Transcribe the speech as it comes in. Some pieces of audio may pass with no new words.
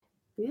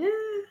Yeah.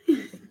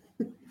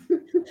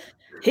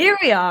 Here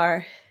we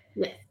are.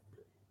 Yeah.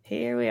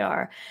 Here we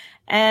are.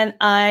 And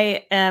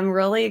I am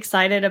really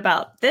excited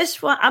about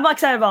this one. I'm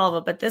excited about all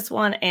of it, but this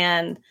one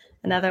and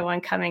another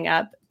one coming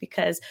up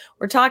because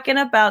we're talking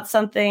about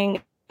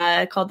something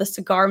called the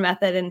cigar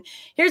method. And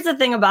here's the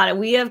thing about it.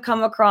 We have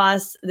come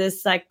across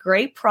this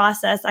great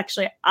process.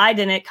 Actually, I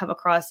didn't come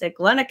across it.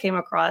 Glenna came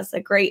across a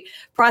great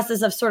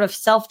process of sort of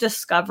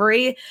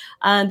self-discovery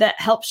that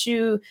helps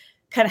you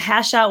kind of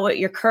hash out what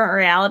your current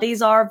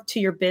realities are to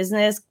your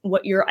business,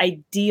 what your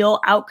ideal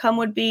outcome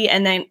would be,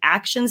 and then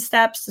action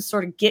steps to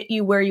sort of get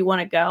you where you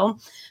want to go.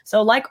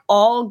 So like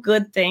all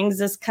good things,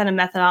 this kind of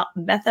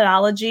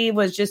methodology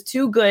was just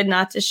too good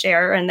not to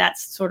share. And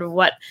that's sort of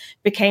what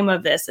became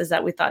of this, is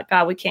that we thought,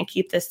 God, we can't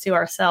keep this to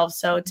ourselves.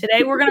 So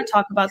today we're going to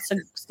talk about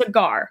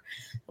cigar,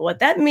 what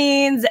that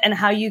means, and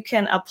how you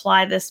can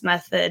apply this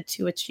method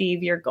to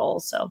achieve your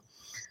goals. So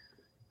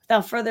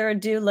without further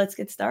ado, let's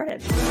get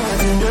started.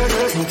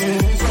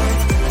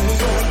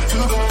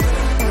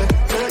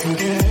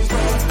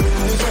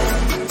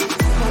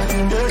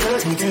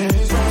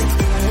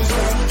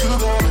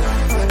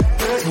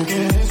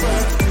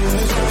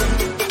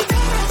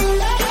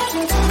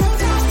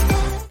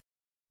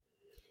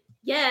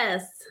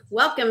 Yes.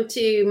 Welcome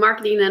to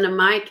Marketing and a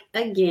Mic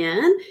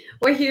again.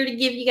 We're here to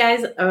give you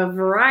guys a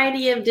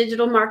variety of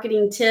digital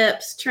marketing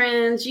tips,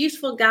 trends,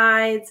 useful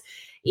guides,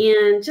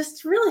 and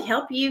just really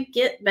help you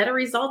get better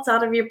results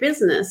out of your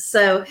business.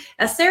 So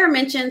as Sarah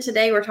mentioned,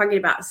 today we're talking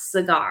about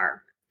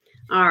cigar.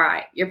 All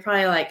right. You're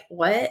probably like,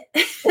 what?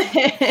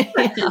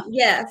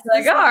 Yes.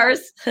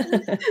 Cigars.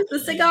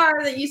 The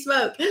cigar that you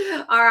smoke.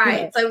 All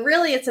right. Yeah. So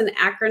really it's an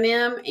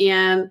acronym,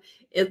 and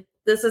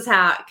this is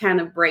how it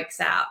kind of breaks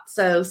out.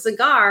 So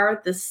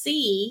cigar, the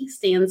C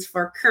stands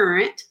for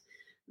current,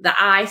 the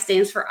I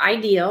stands for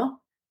ideal,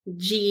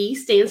 G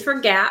stands for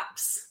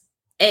gaps,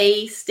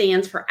 A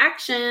stands for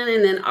action,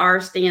 and then R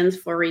stands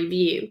for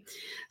review.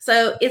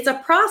 So it's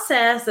a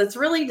process that's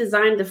really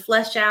designed to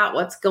flesh out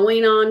what's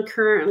going on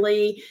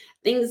currently,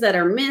 things that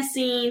are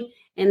missing,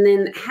 and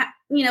then,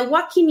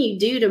 what can you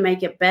do to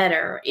make it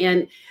better?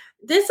 And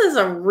this is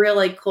a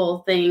really cool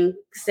thing,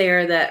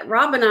 Sarah, that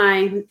Rob and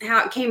I,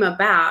 how it came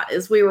about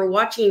is we were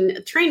watching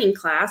a training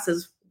class,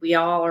 as we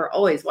all are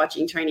always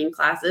watching training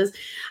classes.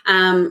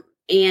 And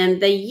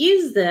they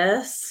use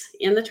this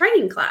in the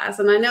training class.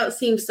 And I know it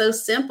seems so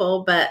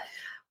simple, but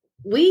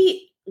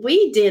we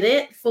did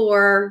it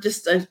for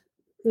just a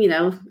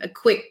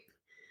quick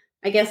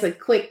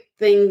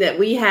thing that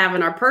we have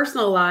in our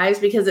personal lives,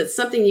 because it's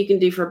something you can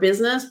do for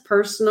business,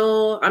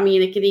 personal. I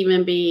mean, it could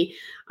even be,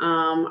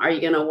 are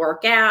you going to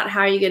work out?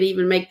 How are you going to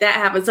even make that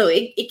happen? So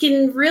it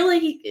can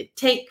really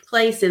take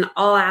place in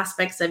all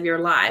aspects of your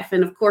life.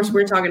 And of course,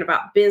 we're talking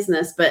about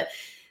business, but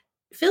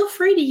feel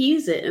free to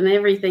use it in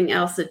everything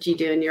else that you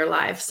do in your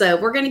life. So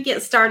we're going to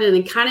get started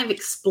and kind of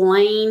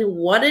explain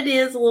what it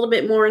is a little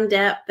bit more in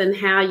depth and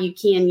how you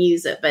can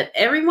use it. But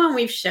everyone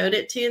we've showed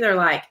it to, they're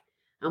like,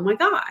 oh my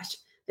gosh,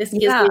 this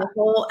gives me a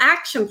whole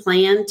action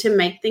plan to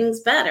make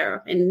things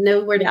better and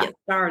know where to get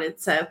started.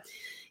 So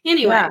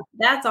anyway,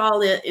 that's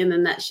all it in a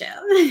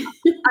nutshell.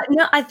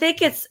 No, I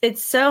think it's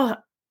so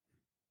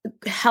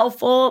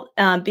helpful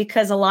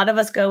because a lot of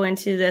us go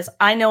into this.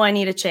 I know I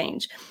need a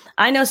change.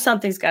 I know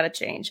something's got to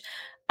change.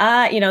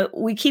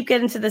 We keep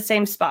getting to the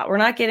same spot. We're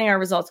not getting our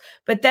results.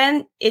 But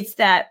then it's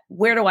that,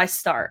 where do I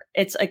start?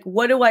 It's like,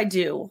 what do I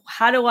do?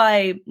 How do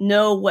I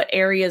know what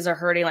areas are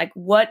hurting? Like,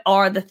 what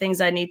are the things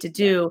I need to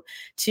do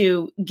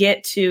to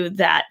get to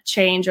that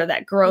change or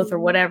that growth or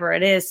whatever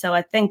it is? So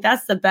I think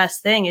that's the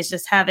best thing, is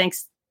just having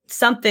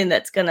something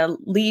that's going to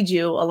lead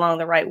you along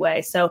the right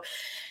way. So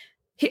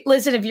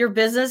listen, if your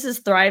business is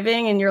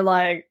thriving and you're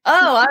like,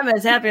 oh, I'm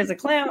as happy as a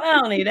clam, I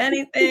don't need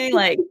anything.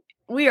 Like,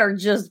 we are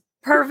just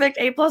perfect,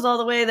 A+ all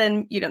the way,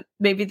 then,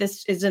 maybe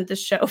this isn't the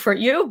show for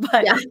you.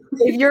 But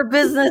if your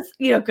business,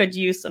 could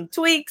use some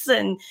tweaks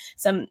and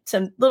some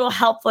little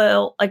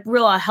helpful,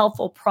 real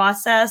helpful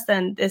process,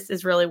 then this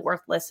is really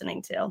worth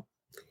listening to.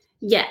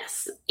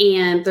 Yes.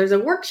 And there's a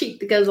worksheet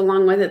that goes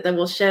along with it that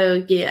we'll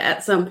show you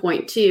at some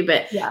point too.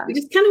 But we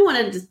just kind of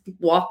wanted to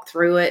walk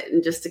through it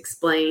and just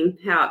explain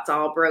how it's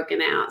all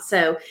broken out.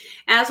 So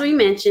as we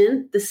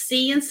mentioned, the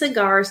C in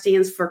cigar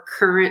stands for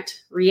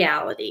current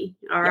reality.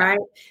 All right.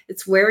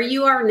 It's where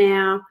you are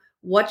now.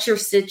 What's your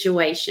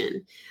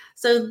situation?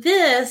 So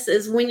this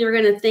is when you're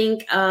going to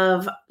think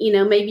of,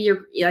 maybe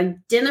you're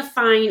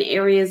identifying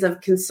areas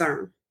of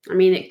concern. I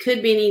mean, it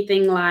could be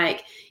anything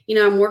like,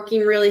 I'm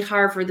working really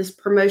hard for this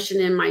promotion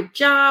in my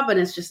job and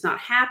it's just not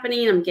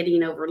happening. I'm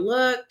getting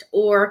overlooked.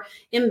 Or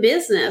in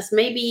business,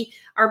 maybe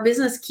our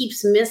business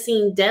keeps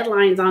missing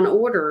deadlines on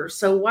orders.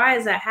 So why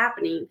is that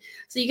happening?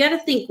 So you got to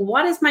think,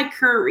 what is my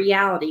current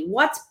reality?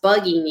 What's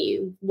bugging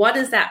you? What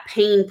is that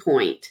pain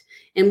point?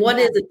 And what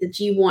is it that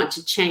you want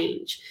to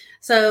change?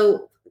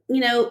 So,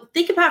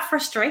 think about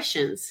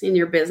frustrations in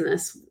your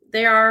business.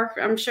 There are,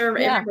 I'm sure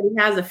everybody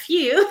has a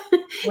few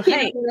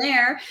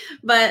there,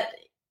 but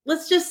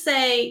let's just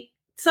say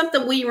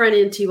something we run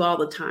into all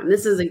the time.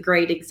 This is a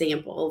great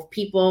example of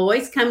people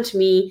always come to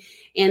me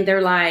and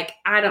they're like,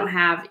 I don't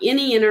have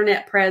any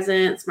internet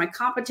presence. My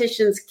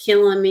competition's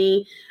killing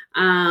me.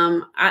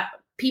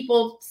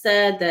 People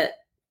said that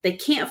they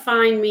can't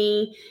find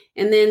me.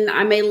 And then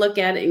I may look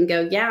at it and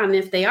go, yeah, and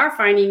if they are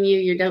finding you,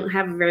 you don't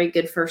have a very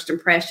good first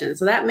impression.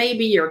 So that may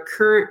be your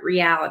current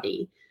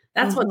reality.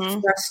 That's what's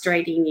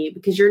frustrating you,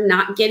 because you're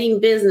not getting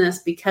business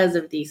because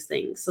of these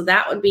things. So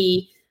that would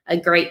be a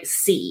great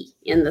C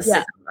in the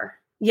cigar.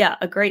 Yeah,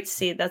 a great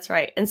C. That's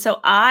right. And so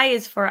I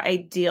is for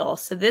ideal.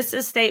 So this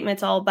is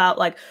statements all about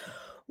like,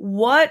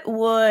 what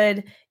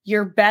would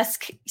your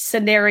best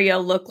scenario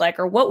look like,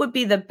 or what would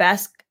be the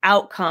best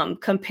outcome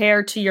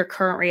compared to your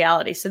current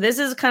reality? So this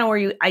is kind of where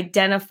you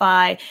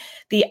identify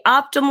the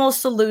optimal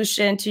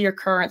solution to your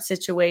current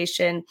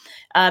situation.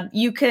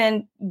 You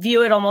can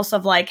view it almost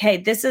of like, hey,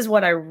 this is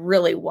what I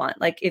really want.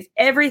 Like if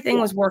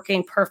everything was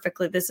working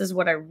perfectly, this is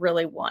what I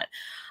really want.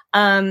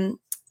 And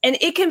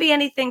it can be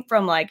anything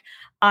from like,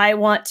 I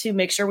want to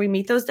make sure we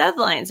meet those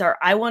deadlines, or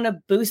I want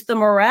to boost the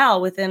morale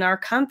within our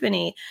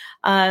company.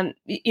 And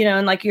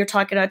like you're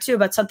talking about too,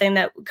 about something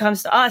that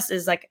comes to us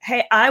is like,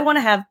 hey, I want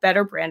to have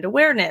better brand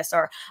awareness,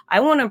 or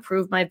I want to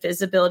improve my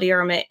visibility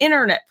or my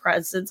internet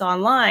presence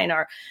online,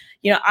 or,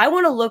 I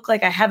want to look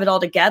like I have it all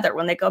together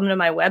when they come to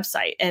my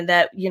website, and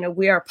that,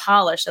 we are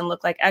polished and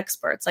look like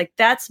experts. Like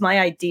that's my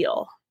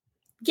ideal.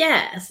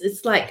 Yes.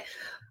 It's like,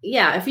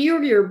 yeah, if you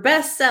were your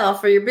best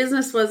self, or your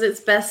business was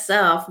its best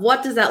self,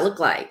 what does that look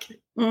like?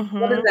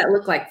 What does that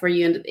look like for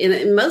you?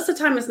 And most of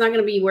the time, it's not going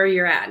to be where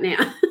you're at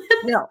now.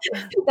 No,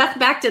 that's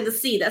back to the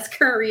C. That's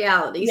current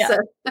reality. Yeah. So,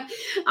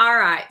 all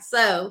right.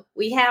 So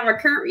we have our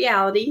current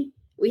reality.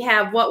 We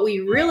have what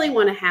we really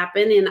want to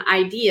happen in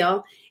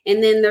ideal.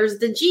 And then there's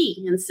the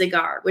G in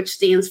cigar, which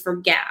stands for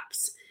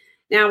gaps.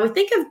 Now we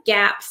think of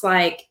gaps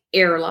like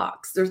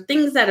airlocks. They're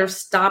things that are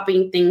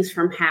stopping things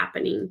from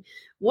happening.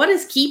 What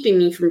is keeping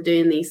me from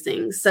doing these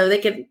things? So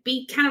they could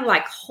be kind of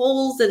like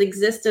holes that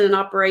exist in an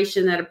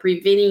operation that are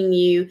preventing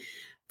you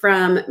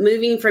from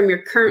moving from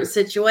your current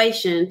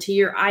situation to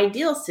your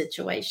ideal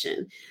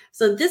situation.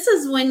 So this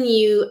is when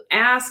you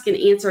ask and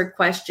answer a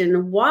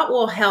question, what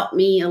will help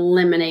me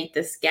eliminate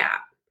this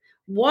gap?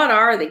 What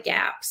are the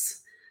gaps?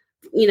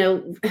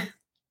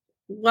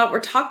 What we're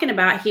talking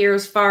about here,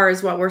 as far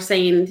as what we're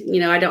saying,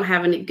 I don't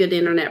have a good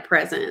internet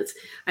presence.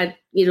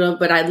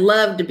 But I'd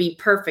love to be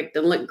perfect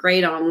and look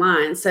great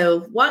online.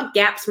 So what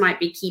gaps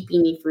might be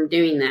keeping me from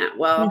doing that?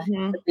 Well,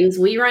 the things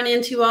we run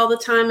into all the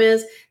time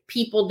is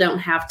people don't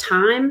have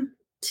time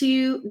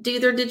to do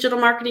their digital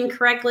marketing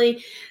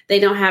correctly. They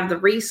don't have the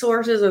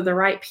resources or the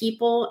right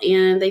people,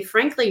 and they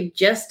frankly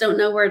just don't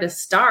know where to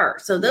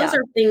start. So those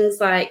are things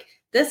like,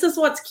 this is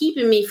what's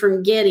keeping me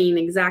from getting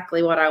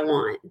exactly what I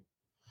want.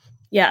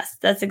 Yes,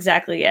 that's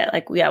exactly it.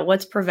 Like,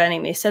 what's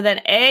preventing me? So then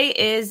A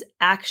is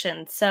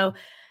action. So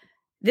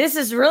this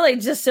is really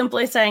just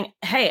simply saying,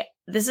 hey,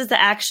 this is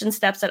the action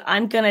steps that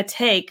I'm going to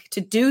take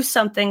to do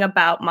something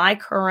about my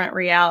current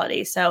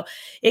reality. So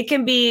it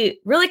can be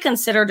really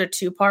considered a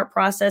two-part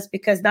process,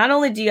 because not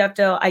only do you have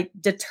to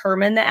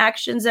determine the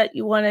actions that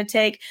you want to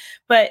take,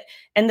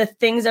 and the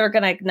things that are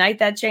going to ignite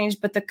that change,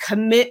 but the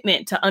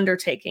commitment to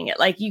undertaking it.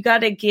 Like you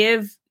got to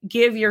give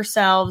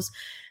yourselves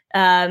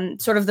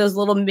sort of those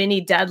little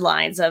mini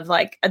deadlines of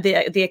like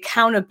the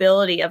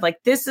accountability of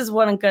like, this is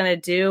what I'm going to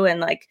do.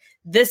 And like,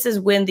 this is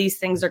when these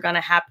things are going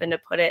to happen, to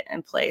put it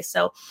in place.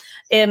 So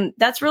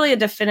that's really a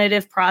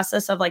definitive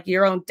process of like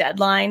your own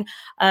deadline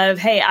of,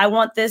 hey, I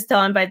want this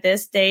done by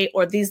this date,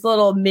 or these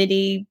little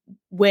mini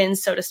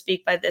wins, so to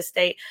speak, by this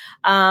date.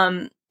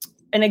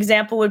 An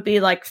example would be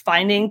like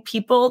finding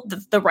people,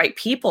 the right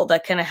people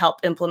that can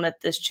help implement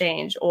this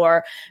change,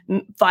 or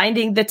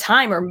finding the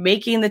time or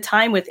making the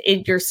time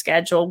within your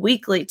schedule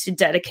weekly to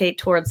dedicate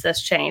towards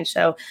this change.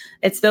 So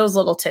it's those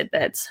little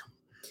tidbits.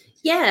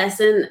 Yes.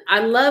 And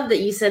I love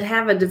that you said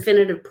have a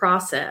definitive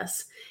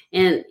process,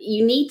 and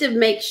you need to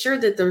make sure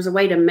that there's a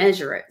way to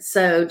measure it.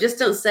 So just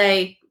don't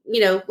say,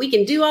 we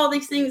can do all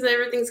these things and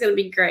everything's going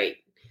to be great.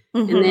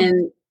 And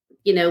then,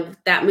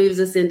 that moves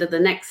us into the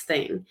next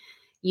thing.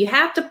 You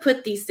have to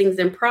put these things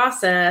in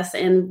process.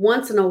 And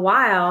once in a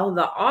while,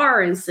 the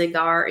R in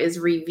cigar is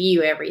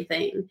review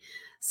everything.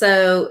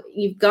 So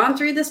you've gone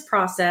through this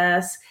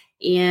process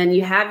and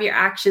you have your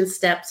action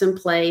steps in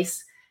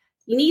place.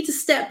 You need to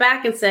step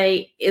back and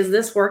say, is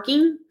this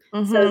working?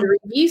 So the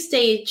review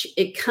stage,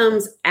 it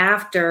comes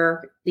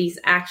after these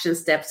action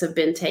steps have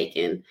been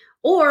taken,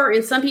 or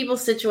in some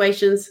people's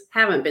situations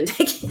haven't been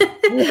taken.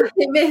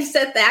 They may have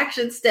set the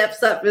action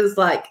steps up as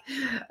like,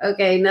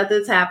 okay,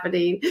 nothing's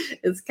happening.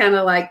 It's kind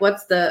of like,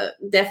 what's the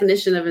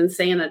definition of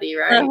insanity,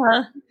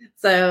 right?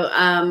 So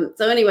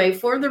anyway,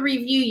 for the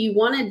review, you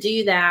want to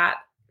do that,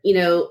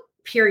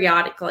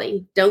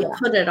 periodically. Don't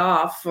put it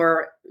off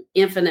for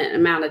infinite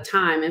amount of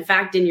time. In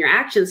fact, in your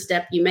action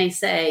step, you may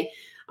say,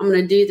 I'm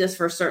going to do this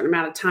for a certain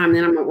amount of time.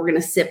 Then we're going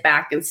to sit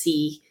back and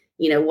see,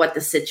 what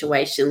the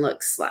situation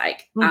looks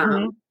like.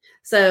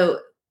 So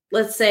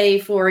let's say,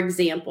 for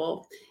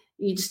example,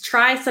 you just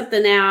try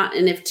something out,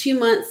 and if 2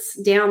 months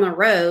down the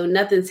road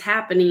nothing's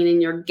happening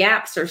and your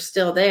gaps are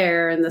still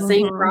there and the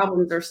same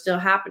problems are still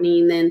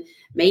happening, then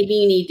maybe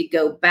you need to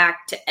go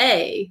back to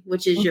A,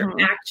 which is your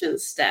action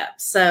step.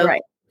 So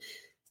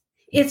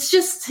it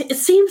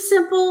seems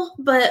simple,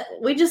 but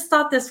we just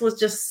thought this was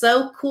just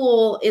so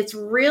cool. It's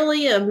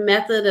really a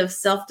method of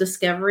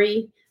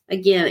self-discovery.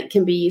 Again, it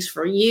can be used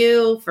for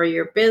you, for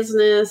your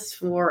business,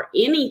 for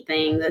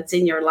anything that's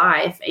in your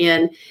life.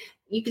 And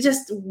you can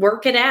just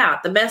work it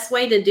out. The best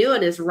way to do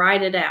it is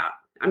write it out.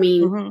 I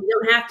mean, you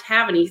don't have to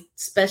have any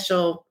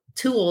special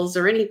tools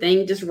or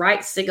anything. Just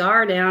write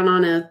cigar down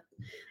on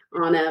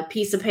a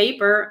piece of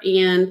paper.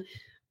 And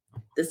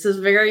this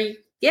is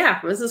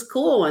this is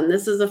cool. And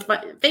this is a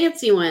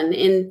fancy one.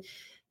 And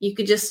you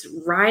could just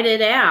write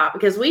it out,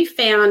 because we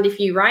found if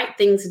you write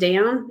things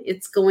down,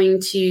 it's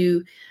going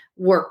to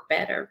work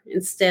better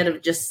instead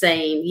of just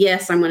saying,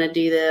 yes, I'm going to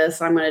do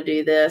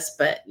this,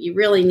 but you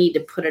really need to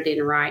put it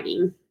in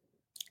writing.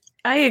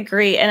 I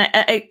agree. And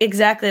I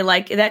exactly,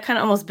 like that kind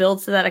of almost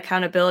builds to that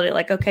accountability.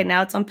 Like, okay,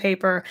 now it's on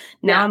paper.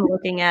 Now I'm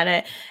looking at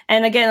it.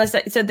 And again,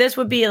 so this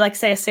would be like,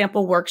 say, a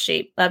sample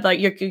worksheet of like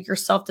your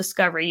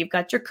self-discovery. You've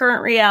got your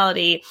current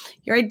reality,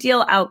 your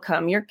ideal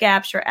outcome, your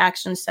gaps, your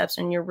action steps,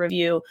 and your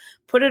review.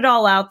 Put it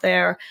all out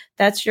there.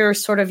 That's your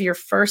sort of your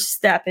first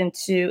step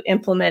into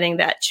implementing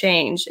that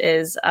change,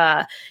 is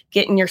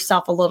getting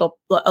yourself a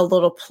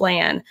little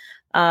plan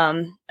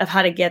of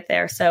how to get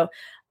there. So,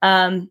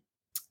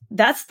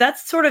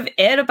 that's sort of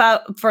it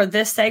for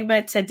this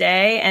segment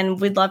today.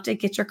 And we'd love to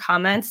get your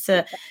comments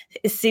to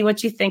see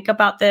what you think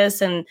about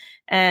this and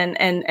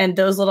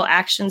those little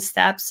action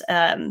steps.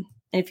 And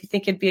if you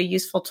think it'd be a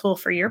useful tool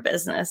for your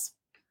business.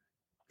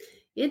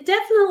 It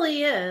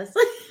definitely is.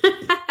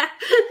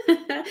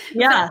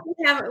 Yeah.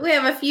 We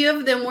have a few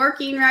of them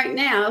working right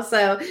now.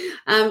 So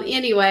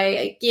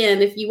anyway,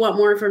 again, if you want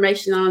more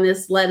information on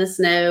this, let us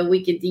know.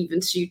 We could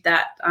even shoot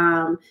that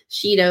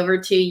sheet over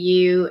to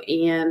you.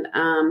 And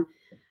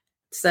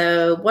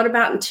so what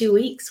about in 2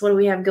 weeks? What do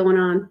we have going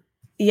on?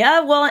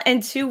 Yeah, well,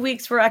 in 2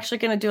 weeks, we're actually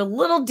going to do a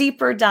little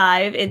deeper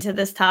dive into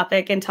this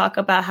topic and talk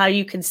about how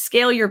you can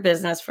scale your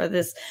business for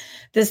this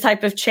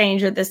type of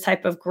change or this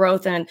type of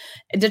growth, and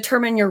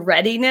determine your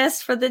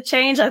readiness for the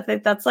change. I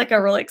think that's like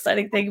a really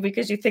exciting thing,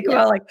 because you think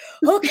about like,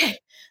 okay,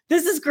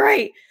 this is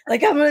great.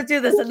 Like, I'm going to do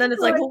this. And then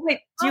it's like, well,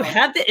 wait, do you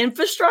have the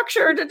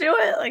infrastructure to do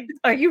it? Like,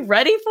 are you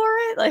ready for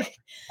it? Like,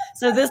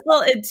 so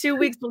in 2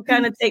 weeks, we'll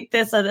kind of take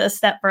this a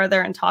step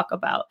further and talk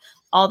about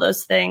all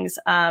those things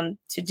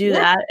to do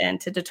that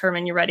and to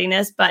determine your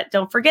readiness. But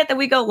don't forget that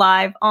we go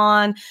live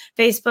on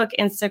Facebook,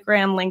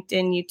 Instagram,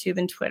 LinkedIn, YouTube,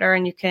 and Twitter.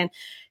 And you can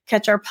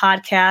catch our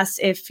podcast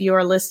if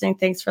you're listening.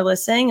 Thanks for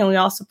listening. And we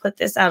also put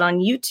this out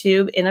on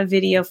YouTube in a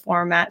video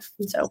format.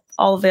 So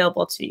all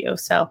available to you.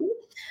 So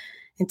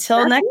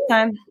until next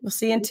time, we'll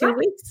see you in 2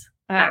 weeks.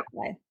 All right,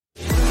 bye.